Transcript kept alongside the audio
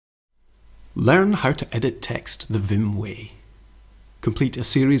Learn how to edit text the Vim way. Complete a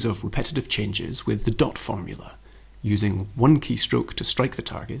series of repetitive changes with the dot formula, using one keystroke to strike the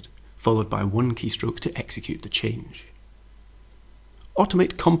target, followed by one keystroke to execute the change.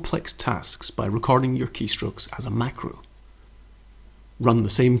 Automate complex tasks by recording your keystrokes as a macro. Run the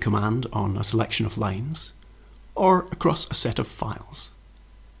same command on a selection of lines, or across a set of files.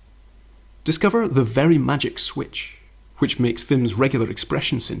 Discover the very magic switch, which makes Vim's regular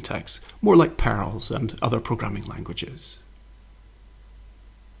expression syntax more like Perl's and other programming languages.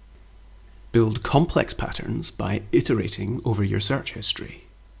 Build complex patterns by iterating over your search history.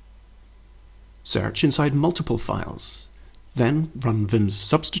 Search inside multiple files, then run Vim's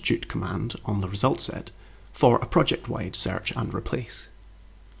substitute command on the result set for a project-wide search and replace,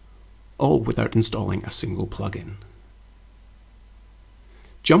 all without installing a single plugin.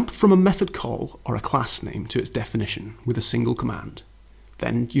 Jump from a method call or a class name to its definition with a single command,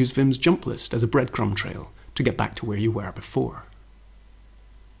 then use Vim's jump list as a breadcrumb trail to get back to where you were before.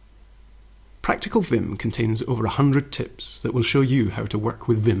 Practical Vim contains over 100 tips that will show you how to work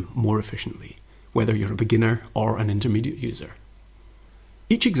with Vim more efficiently, whether you're a beginner or an intermediate user.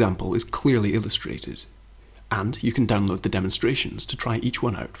 Each example is clearly illustrated, and you can download the demonstrations to try each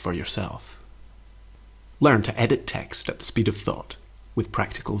one out for yourself. Learn to edit text at the speed of thought with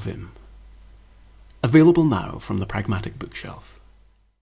Practical Vim. Available now from the Pragmatic Bookshelf.